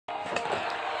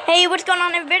Hey, what's going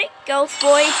on everybody?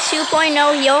 Ghostboy 2.0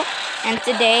 here, and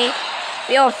today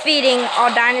we are feeding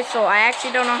our dinosaur. I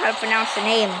actually don't know how to pronounce the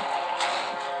name.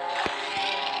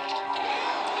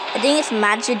 I think it's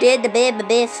Majidid, the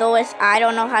big source. I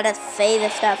don't know how to say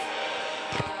this stuff.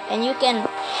 And you can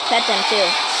pet them too.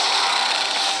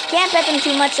 Can't pet them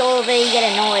too much or they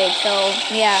get annoyed, so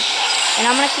yeah. And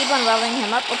I'm gonna keep on leveling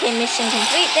him up. Okay, mission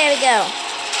complete, there we go.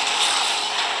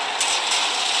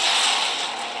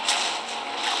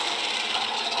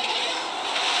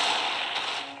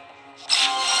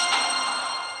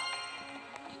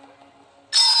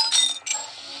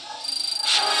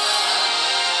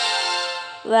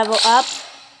 Level up.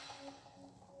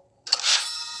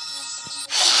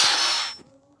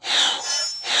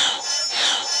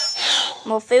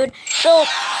 More food. So,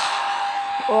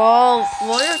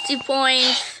 royalty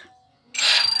points.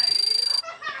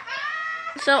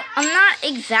 So, I'm not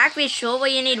exactly sure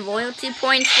what you need royalty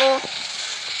points for.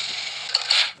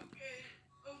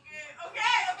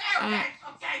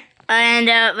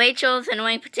 And Rachel's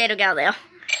annoying potato gal there.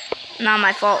 Not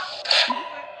my fault.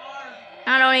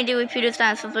 Not only do we produce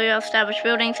dinosaurs, we establish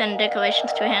buildings and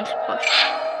decorations to enhance parks.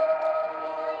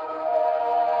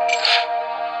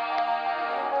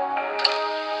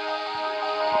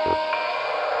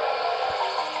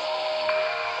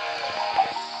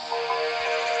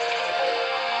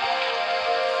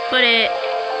 Put it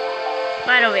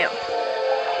right over here.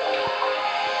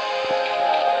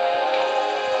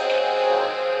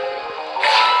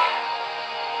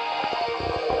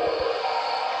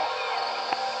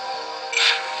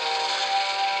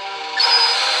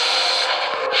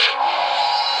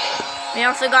 We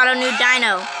also got a new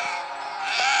dino.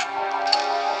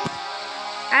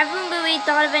 I haven't really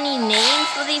thought of any names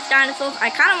for these dinosaurs.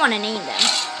 I kind of want to name them.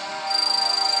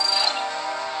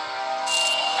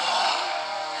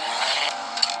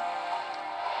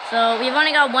 So we've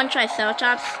only got one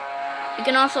Triceratops. You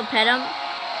can also pet him.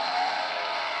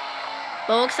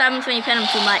 But what happens when you pet him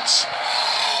too much?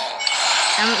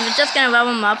 I'm just going to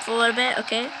level him up for a little bit,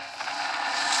 okay?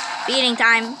 Feeding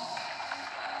time.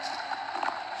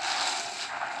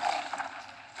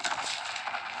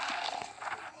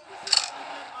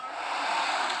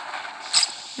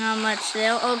 Not much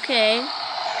there, okay.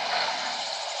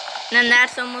 And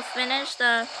that's almost finished.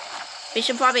 We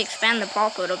should probably expand the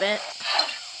park a little bit.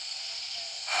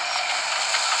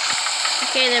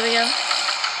 Okay, there we go.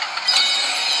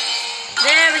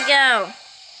 There we go.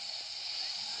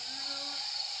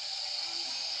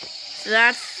 So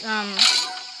that's,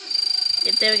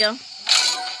 yep, there we go.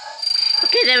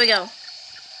 Okay, there we go.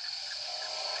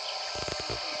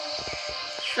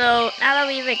 So, now that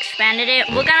we've expanded it,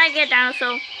 we're gonna get down,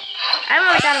 so, I haven't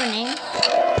really thought of a name.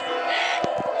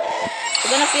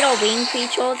 We're gonna feed our winged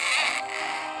creatures.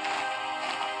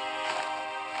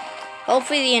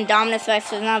 Hopefully the Indominus Rex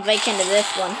does not break into this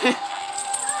one.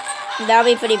 That'll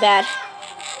be pretty bad.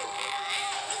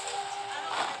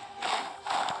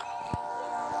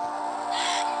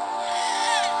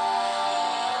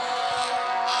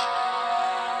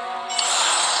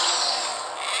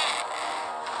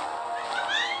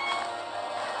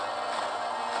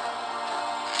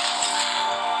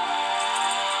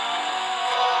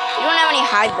 We don't have any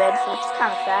hybrids, so it's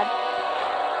kind of sad.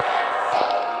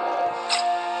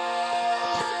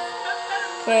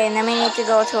 Okay, and then we need to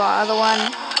go to our other one.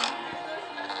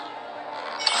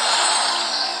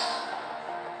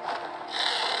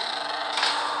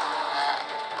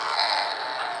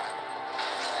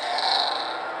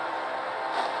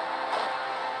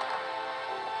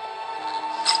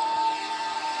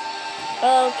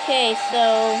 Okay, so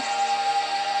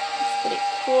that's pretty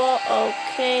cool.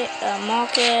 Okay,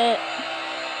 market.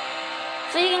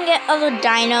 So you can get other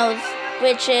dinos,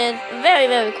 which is very,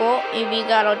 very cool. We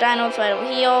got our dinos right over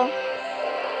here.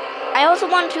 I also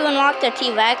want to unlock the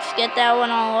T-Rex, get that one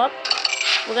all up.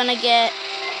 We're gonna get,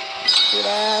 speed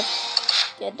up,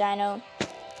 get dino.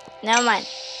 Never mind.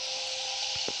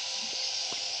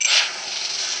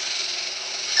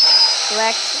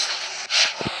 Select.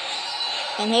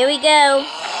 And here we go.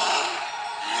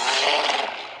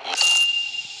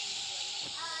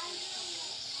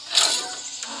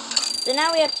 So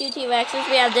now we have two T-Rexes.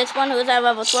 We have this one who's at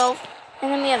level 12.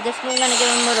 And then we have this one. We're going to give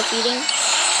him a little feeding.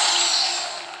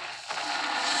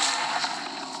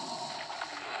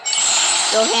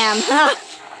 Go ham.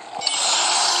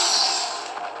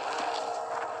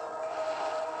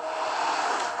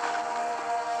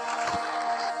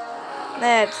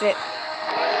 That's it.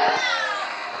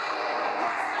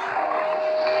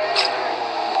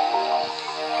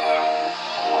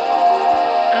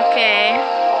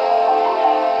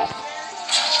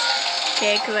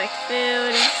 Okay, collect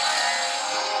food.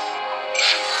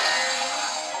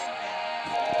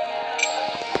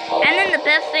 the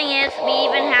best thing is we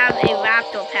even have a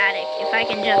raptor paddock, if I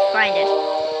can just find it.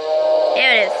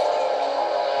 Here it is.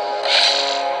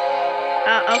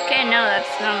 Okay, no, that's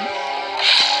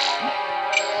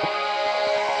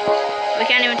we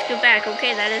can't even scoot back.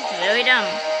 Okay, that is very dumb.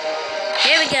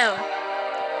 Here we go.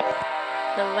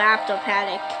 The raptor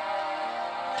paddock.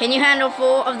 Can you handle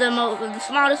 4 of the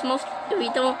smallest, most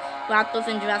lethal raptors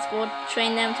in Jurassic World?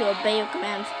 Train them to obey your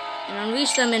commands and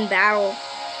unleash them in battle.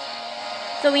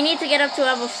 So we need to get up to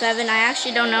level 7. I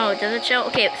actually don't know. Does it show?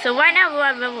 Okay, so right now we're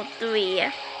at level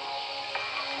 3.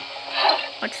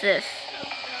 What's this?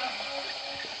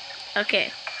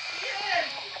 Okay.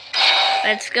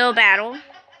 Let's go battle.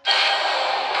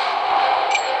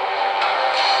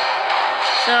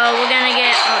 So we're gonna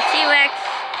get T-Rex.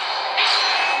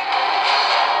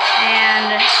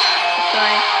 And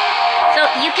so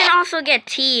you can also get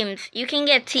teams. You can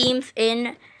get teams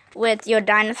in with your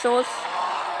dinosaurs.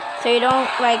 So you don't,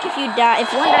 like, if you die,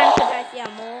 if one dinosaur dies, yeah,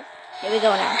 more. Here we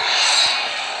go now.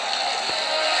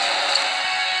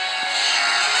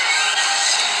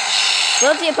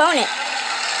 Where's the opponent?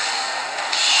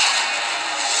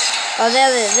 Oh,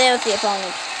 there's the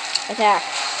opponent. Attack.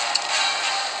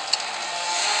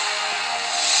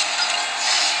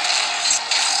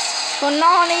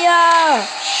 Phenonia!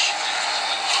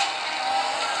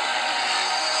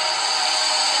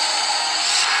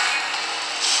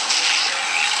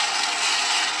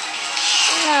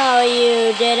 No,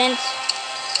 you didn't.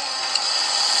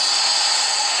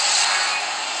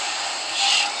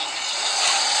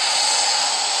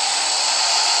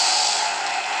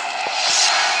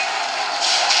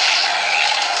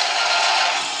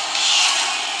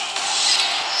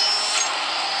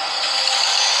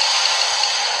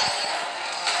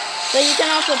 So you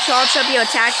can also charge up your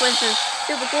attack, which is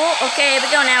super cool. Okay, here we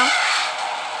go now.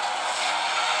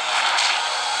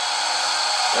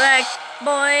 Wreck,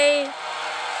 boy.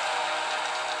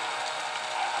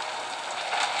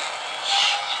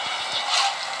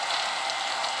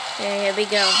 Okay, here we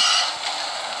go.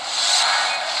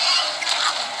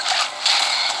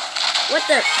 What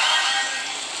the?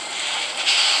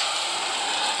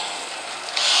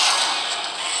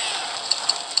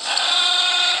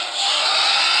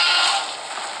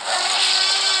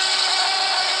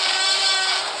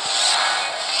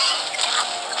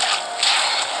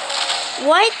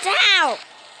 Wiped out!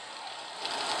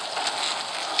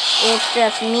 It's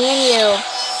just me and you.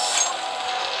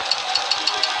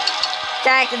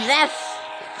 Take this,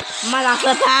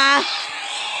 motherfucker!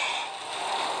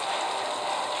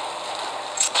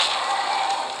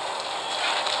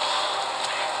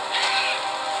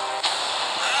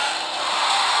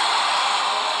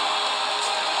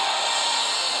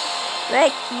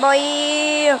 Right, boy!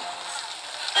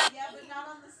 Yeah, but not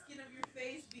on the skin of your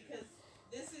face because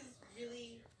this is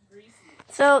really greasy.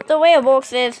 So the way it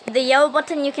works is the yellow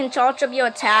button, you can charge up your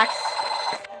attacks,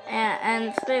 and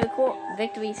it's very cool.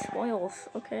 Victory spoils.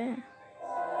 Okay.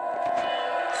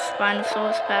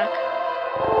 Spinosaurus pack.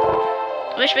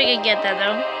 Wish we could get that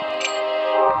though.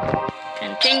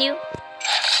 Continue.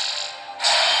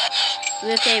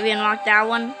 Okay, we unlocked that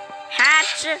one.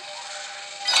 Hatch.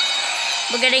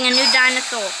 We're getting a new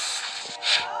dinosaur.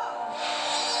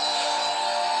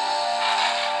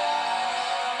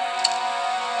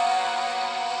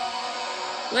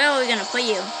 Where are we gonna put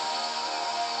you?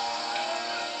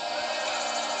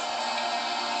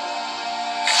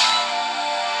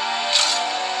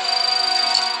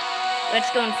 Let's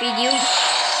go and feed you.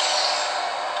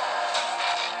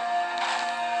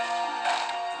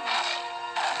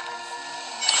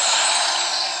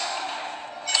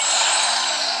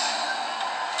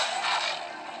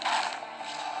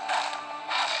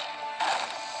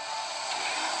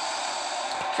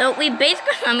 So we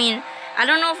basically, I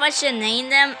don't know if I should name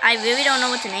them. I really don't know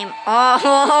what to name.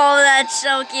 Oh, that's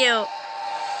so cute.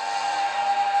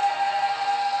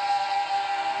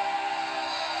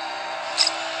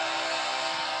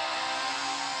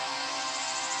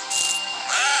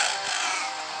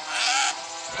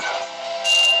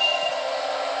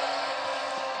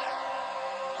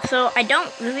 So I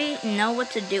don't really know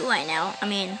what to do right now. I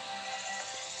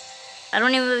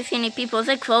don't even really see any people. Is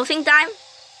it closing time?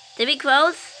 Did we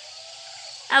close?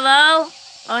 Hello?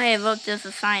 Oh, hey, look, there's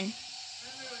a sign.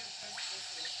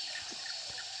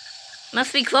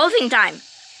 Must be closing time.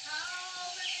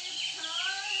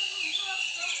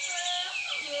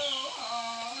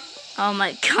 Oh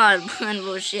my god, when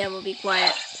will she ever be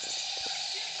quiet?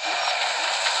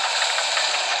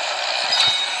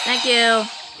 Thank you.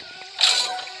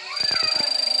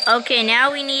 Okay,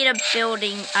 now we need a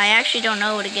building. I actually don't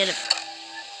know where to get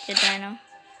a dino.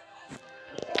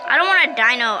 I don't want a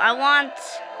dino. I want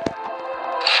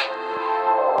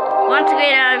Want to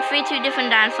create 3 different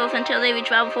dinosaurs until they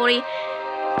reach level 40.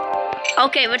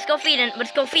 Okay, let's go feeding.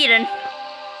 Let's go feeding.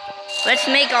 Let's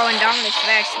make our Indominus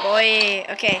Rex, boy.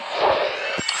 Okay.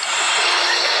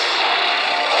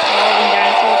 Evolving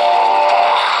dinosaurs.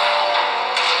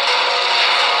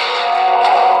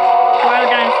 Wild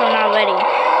dinosaur not ready.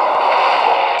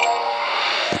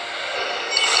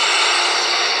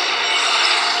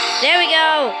 There we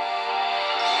go.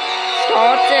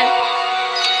 Start it.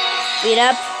 Speed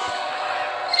up.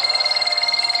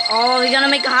 Oh, we're gonna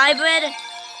make a hybrid?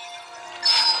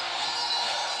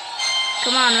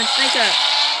 Come on, let's make a...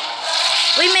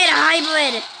 We made a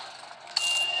hybrid!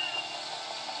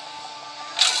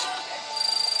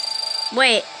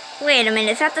 Wait a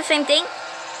minute, is that the same thing?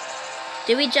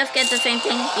 Did we just get the same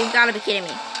thing? You've gotta be kidding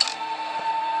me.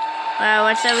 Well,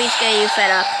 let's at least get you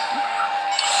fed up.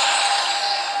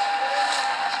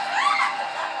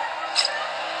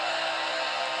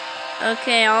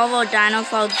 Okay, all of our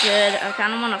dinos are good. I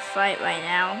kinda wanna fight right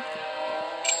now.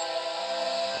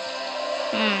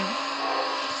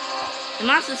 The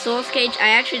monster source cage, I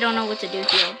actually don't know what to do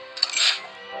here.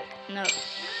 No.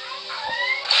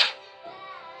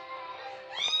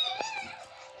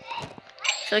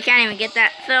 So I can't even get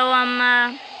that. So,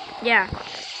 yeah.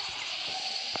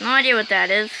 No idea what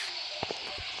that is.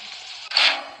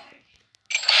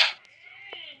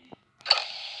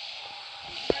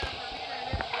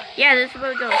 Yeah, this is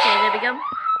where we go. Okay, there we go.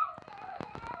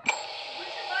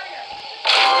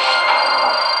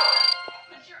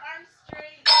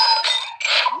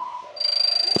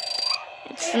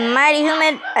 It's mighty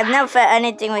humid. I've never felt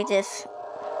anything like this.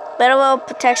 Better well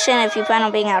protection if you plan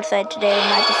on being outside today. You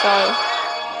might be sorry.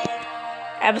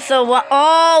 Episode 1.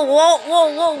 Oh, whoa.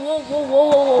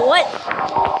 What?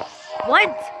 What?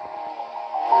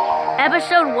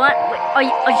 Episode 1? Wait,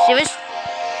 are you serious?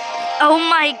 Oh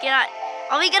my god.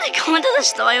 Are we gonna go into the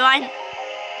storyline?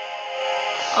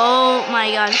 Oh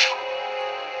my god.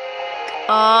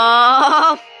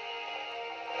 Oh.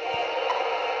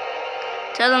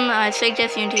 Tell them I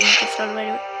suggest you to get started right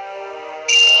away.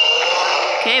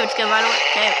 Okay, let's go right away.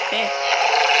 Okay.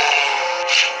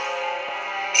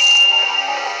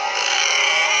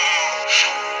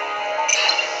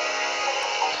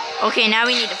 Okay, now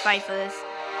we need to fight for this.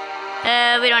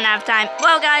 We don't have time.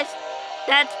 Well, guys,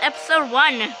 that's episode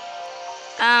 1.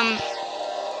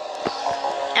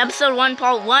 Episode 1,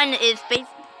 part 1 is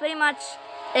pretty much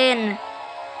in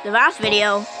the last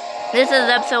video. This is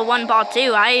episode 1, part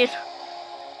 2. I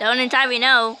don't entirely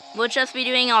know. We'll just be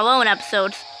doing our own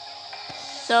episodes.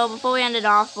 So before we end it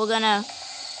off, we're gonna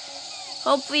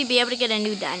hopefully be able to get a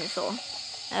new dinosaur.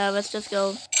 Let's just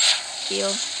go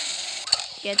heal.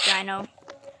 Get dino.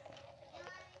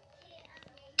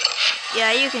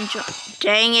 Yeah, you can try.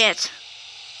 Dang it.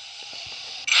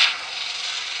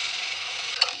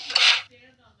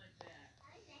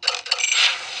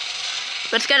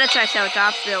 Let's get a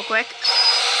Triceratops real quick.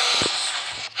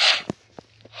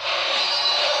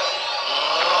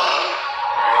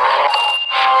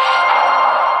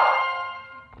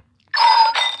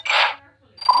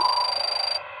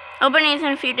 Openings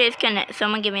in a few days. Can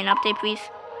someone give me an update, please?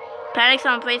 Paddocks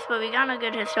on place, but we got no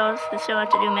good historians. There's still a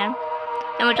lot to do, man.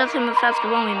 Then we'll just move faster,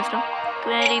 won't we, mister?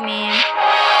 Ready, man.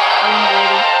 I'm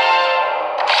ready.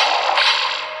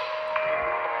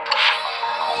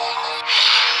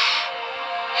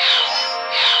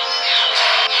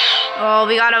 Oh,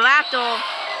 we got a raptor.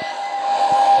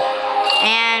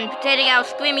 And Potato Gal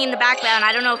screaming in the background.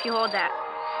 I don't know if you heard that.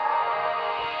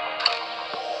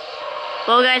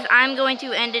 Well, guys, I'm going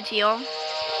to end it here.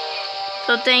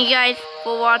 So thank you guys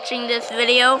for watching this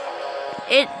video.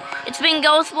 It's been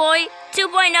Ghost Boy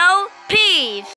 2.0. Peace.